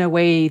challenged in a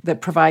way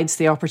that provides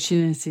the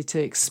opportunity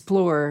to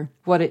explore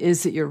what it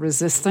is that you're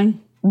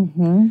resisting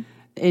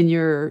in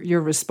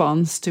your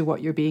response to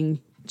what you're being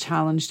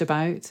challenged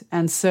about.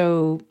 And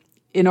so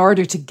in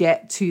order to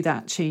get to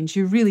that change,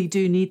 you really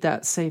do need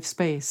that safe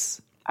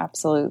space.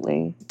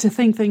 Absolutely. To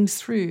think things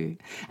through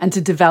and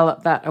to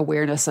develop that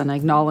awareness and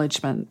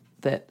acknowledgement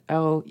that,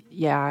 oh,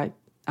 yeah,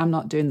 I'm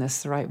not doing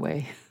this the right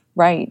way.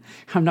 Right.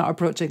 I'm not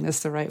approaching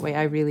this the right way.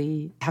 I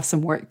really have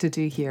some work to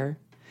do here.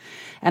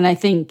 And I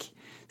think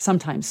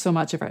sometimes so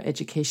much of our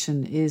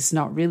education is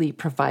not really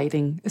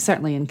providing,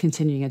 certainly in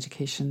continuing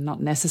education,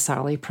 not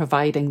necessarily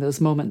providing those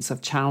moments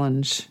of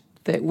challenge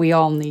that we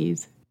all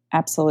need.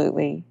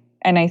 Absolutely.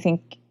 And I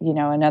think,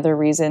 another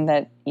reason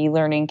that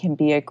e-learning can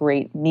be a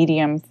great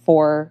medium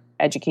for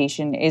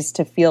education is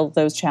to feel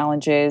those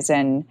challenges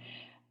and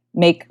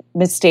make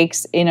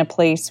mistakes in a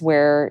place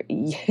where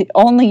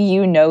only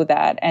you know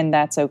that, and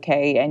that's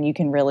okay. And you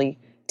can really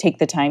take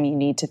the time you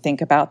need to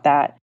think about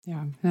that.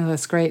 Yeah, no,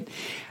 that's great.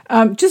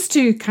 Just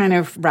to kind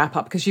of wrap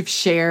up, because you've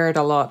shared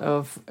a lot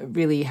of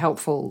really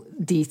helpful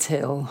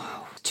detail.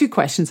 2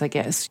 questions, I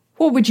guess.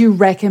 What would you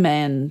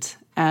recommend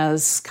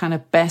as kind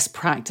of best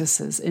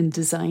practices in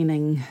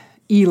designing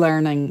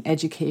e-learning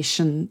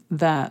education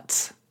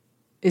that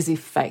is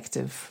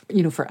effective,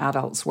 for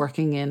adults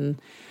working in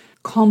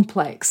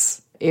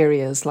complex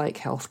areas like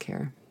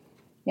healthcare?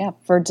 Yeah,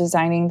 for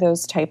designing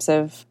those types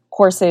of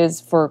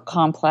courses for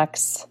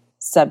complex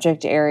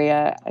subject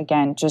area,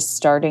 again, just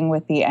starting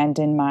with the end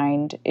in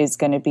mind is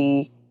going to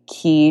be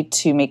key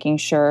to making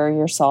sure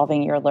you're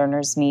solving your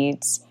learners'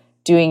 needs,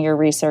 doing your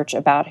research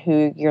about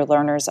who your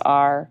learners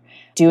are,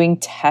 doing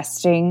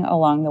testing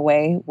along the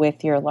way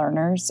with your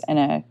learners. And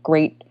a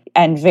great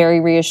and very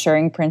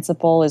reassuring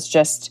principle is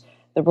just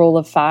the rule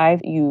of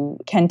 5. You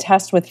can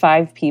test with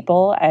 5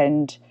 people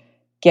and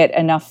get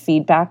enough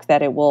feedback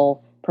that it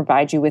will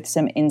provide you with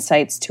some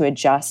insights to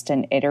adjust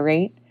and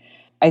iterate.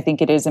 I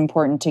think it is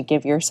important to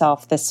give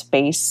yourself the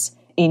space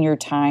in your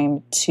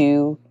time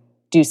to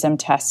do some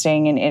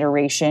testing and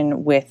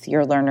iteration with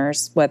your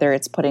learners, whether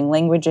it's putting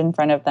language in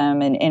front of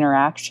them, an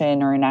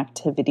interaction or an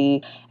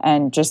activity,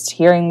 and just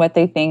hearing what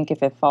they think,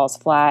 if it falls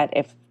flat,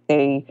 if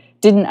they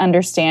didn't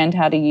understand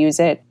how to use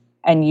it,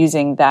 and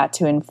using that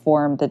to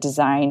inform the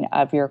design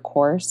of your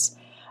course.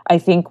 I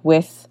think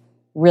with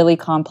really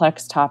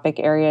complex topic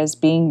areas,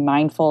 being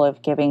mindful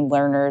of giving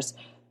learners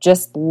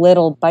just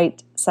little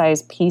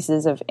bite-sized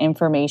pieces of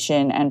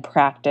information and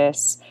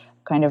practice,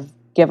 kind of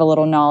give a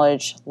little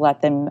knowledge,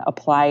 let them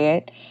apply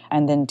it,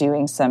 and then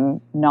doing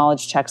some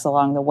knowledge checks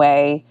along the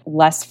way,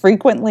 less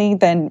frequently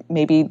than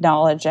maybe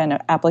knowledge and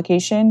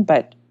application,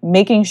 but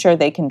making sure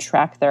they can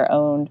track their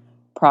own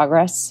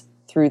progress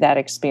through that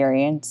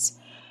experience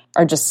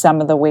are just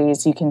some of the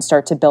ways you can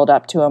start to build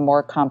up to a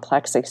more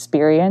complex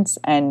experience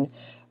and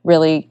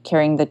really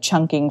carrying the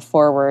chunking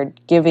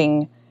forward,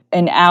 giving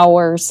an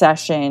hour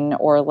session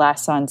or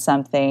less on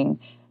something,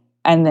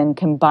 and then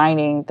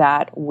combining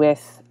that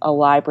with a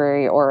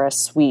library or a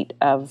suite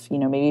of,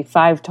 maybe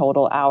 5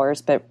 total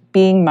hours, but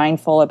being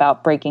mindful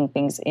about breaking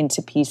things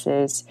into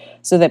pieces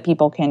so that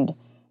people can,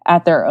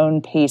 at their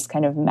own pace,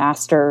 kind of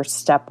master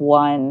step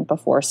 1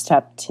 before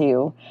step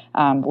 2,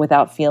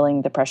 without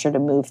feeling the pressure to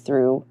move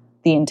through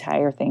the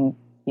entire thing,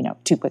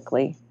 too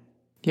quickly.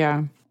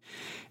 Yeah.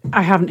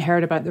 I haven't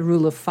heard about the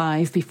rule of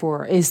 5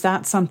 before. Is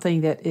that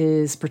something that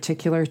is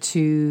particular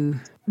to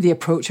the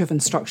approach of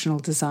instructional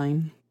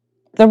design?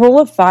 The rule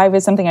of 5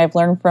 is something I've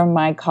learned from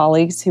my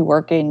colleagues who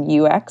work in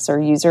UX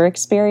or user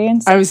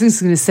experience. I was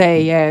just going to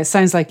say, yeah, it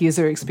sounds like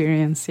user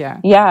experience, yeah.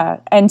 Yeah,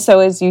 and so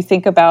as you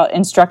think about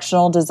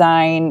instructional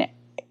design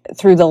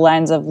through the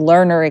lens of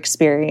learner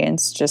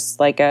experience, just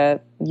like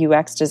a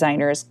UX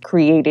designer is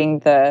creating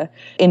the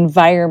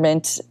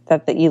environment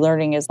that the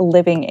e-learning is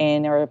living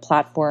in, or a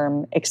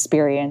platform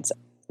experience.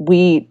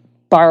 We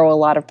borrow a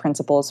lot of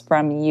principles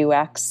from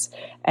UX,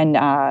 and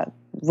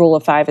rule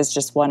of 5 is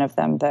just one of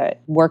them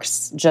that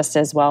works just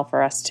as well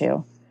for us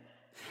too.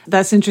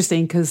 That's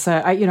interesting because,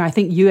 I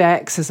think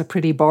UX is a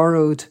pretty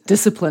borrowed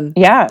discipline.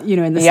 Yeah.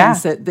 In the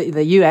sense that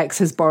the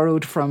UX is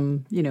borrowed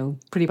from,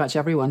 pretty much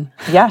everyone.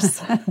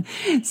 Yes.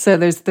 So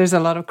there's a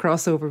lot of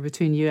crossover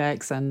between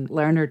UX and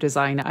learner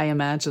design, I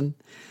imagine.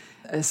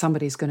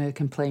 Somebody's going to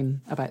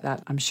complain about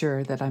that. I'm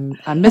sure that I'm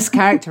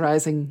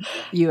mischaracterizing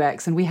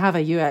UX, and we have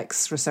a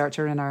UX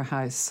researcher in our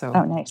house. So.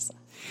 Oh, nice.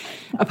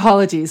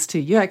 Apologies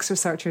to UX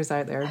researchers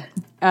out there.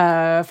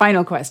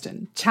 Final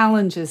question.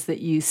 Challenges that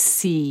you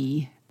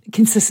see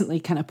consistently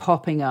kind of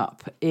popping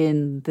up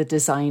in the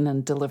design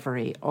and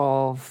delivery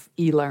of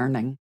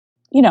e-learning?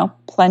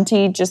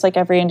 plenty, just like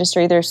every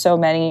industry, there's so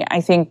many.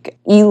 I think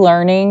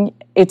e-learning,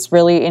 it's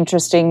really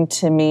interesting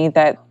to me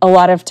that a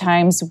lot of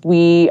times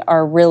we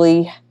are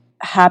really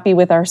happy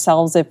with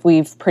ourselves if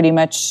we've pretty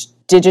much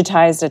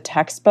digitized a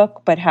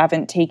textbook, but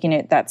haven't taken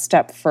it that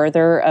step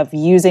further of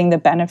using the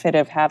benefit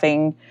of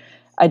having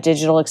a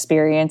digital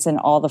experience and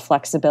all the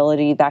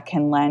flexibility that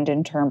can lend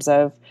in terms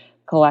of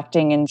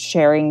collecting and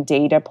sharing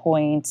data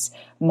points,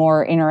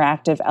 more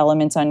interactive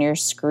elements on your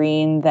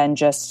screen than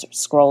just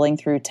scrolling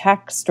through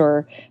text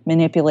or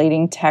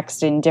manipulating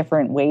text in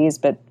different ways,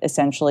 but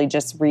essentially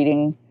just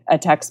reading a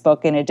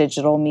textbook in a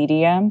digital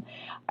medium.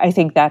 I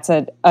think that's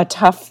a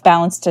tough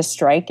balance to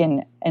strike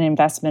and an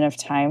investment of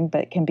time,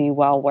 but can be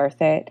well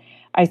worth it.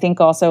 I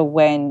think also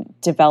when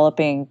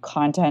developing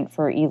content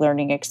for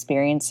e-learning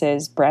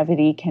experiences,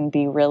 brevity can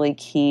be really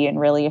key and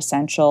really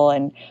essential.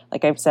 And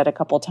like I've said a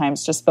couple of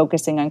times, just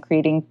focusing on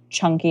creating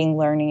chunking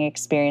learning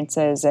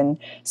experiences and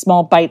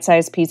small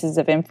bite-sized pieces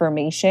of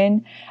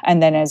information.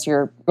 And then as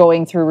you're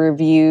going through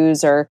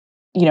reviews or,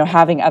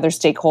 having other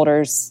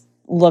stakeholders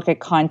look at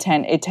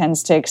content, it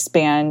tends to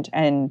expand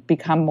and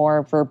become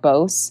more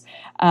verbose.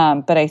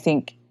 But I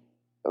think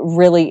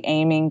really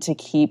aiming to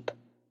keep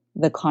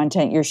the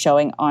content you're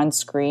showing on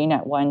screen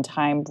at one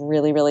time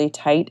really, really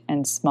tight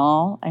and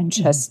small, and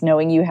just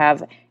knowing you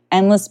have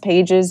endless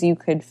pages you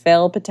could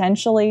fill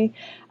potentially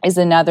is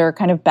another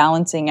kind of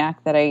balancing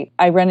act that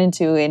I run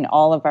into in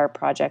all of our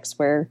projects,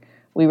 where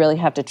we really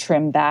have to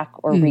trim back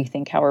or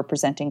rethink how we're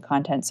presenting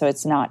content. So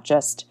it's not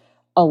just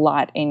a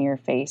lot in your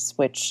face,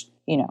 which,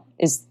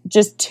 is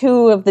just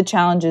two of the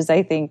challenges,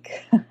 I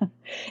think,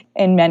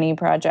 in many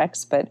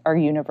projects, but are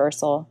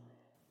universal.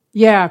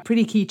 Yeah,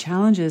 pretty key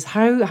challenges.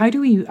 How do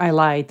we, I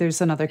lied,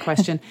 there's another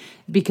question,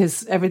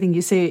 because everything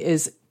you say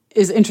is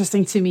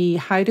interesting to me.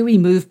 How do we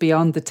move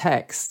beyond the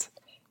text?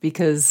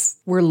 Because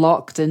we're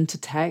locked into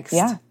text.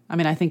 Yeah. I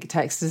mean, I think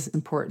text is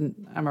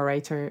important. I'm a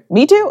writer.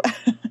 Me too.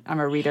 I'm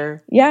a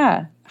reader.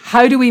 Yeah.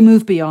 How do we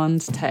move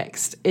beyond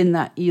text in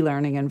that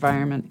e-learning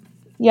environment?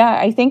 Yeah,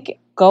 I think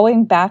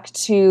going back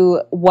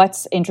to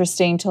what's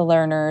interesting to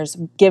learners,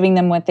 giving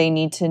them what they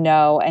need to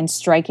know, and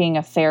striking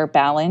a fair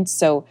balance.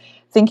 So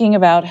thinking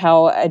about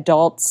how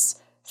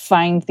adults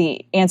find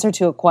the answer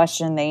to a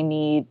question they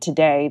need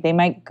today. They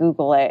might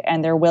Google it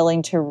and they're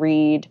willing to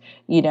read,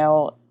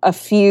 a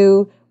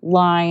few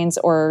lines,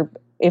 or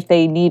if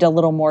they need a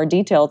little more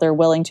detail, they're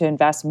willing to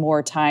invest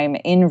more time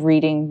in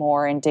reading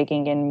more and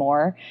digging in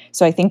more.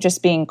 So I think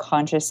just being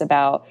conscious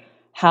about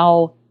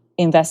how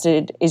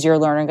invested is your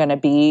learner going to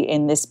be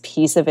in this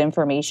piece of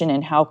information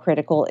and how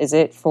critical is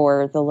it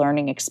for the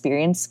learning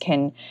experience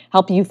can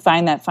help you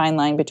find that fine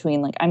line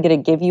between, like, I'm going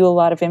to give you a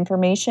lot of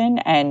information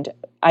and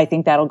I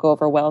think that'll go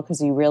over well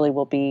because you really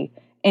will be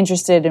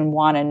interested and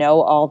want to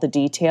know all the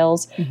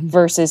details,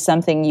 versus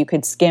something you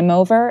could skim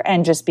over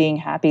and just being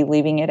happy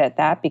leaving it at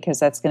that, because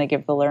that's going to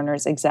give the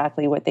learners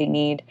exactly what they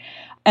need.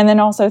 And then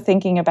also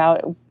thinking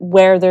about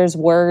where there's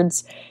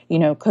words,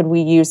 could we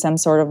use some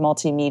sort of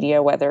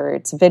multimedia, whether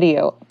it's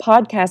video.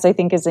 Podcast, I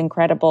think, is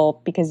incredible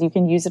because you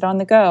can use it on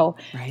the go.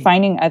 Right.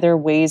 Finding other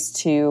ways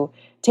to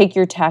take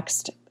your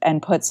text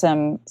and put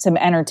some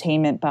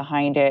entertainment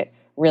behind it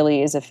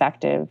really is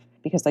effective.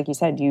 Because like you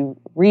said, you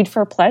read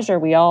for pleasure.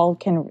 We all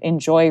can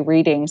enjoy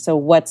reading. So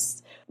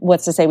what's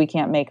to say we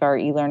can't make our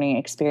e-learning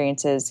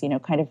experiences,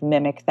 kind of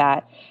mimic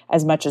that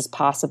as much as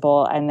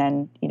possible. And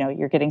then,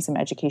 you're getting some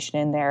education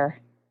in there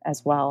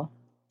as well.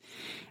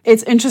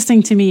 It's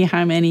interesting to me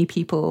how many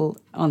people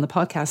on the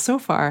podcast so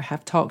far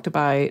have talked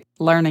about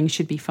learning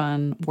should be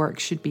fun, work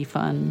should be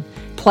fun,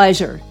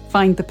 pleasure.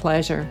 Find the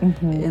pleasure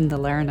in the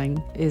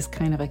learning is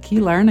kind of a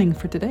key learning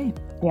for today.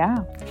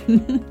 Yeah.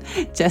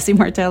 Jessie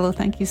Martello,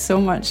 thank you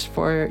so much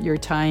for your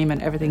time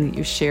and everything that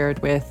you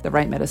shared with the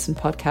Right Medicine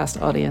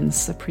podcast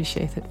audience.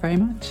 Appreciate it very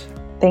much.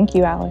 Thank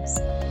you, Alex.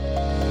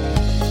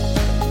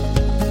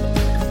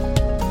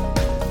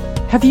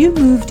 Have you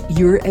moved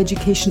your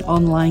education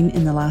online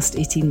in the last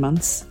 18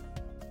 months?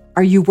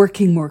 Are you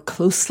working more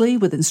closely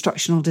with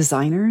instructional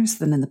designers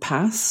than in the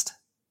past?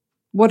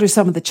 What are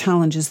some of the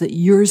challenges that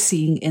you're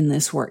seeing in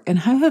this work, and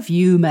how have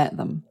you met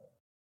them?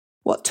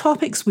 What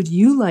topics would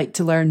you like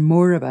to learn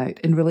more about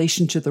in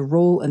relation to the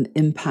role and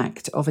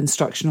impact of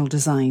instructional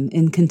design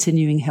in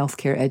continuing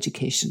healthcare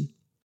education?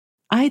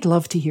 I'd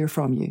love to hear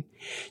from you.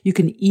 You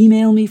can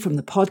email me from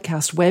the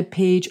podcast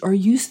webpage or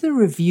use the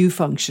review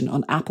function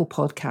on Apple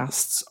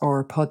Podcasts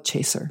or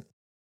Podchaser.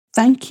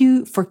 Thank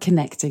you for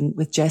connecting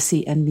with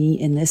Jessie and me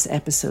in this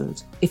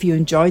episode. If you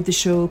enjoyed the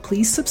show,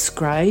 please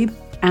subscribe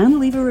and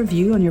leave a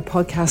review on your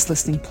podcast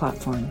listening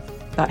platform.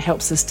 That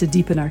helps us to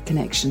deepen our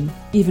connection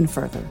even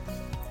further.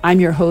 I'm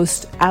your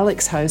host,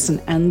 Alex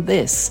Howson, and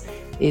this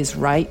is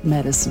Right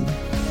Medicine.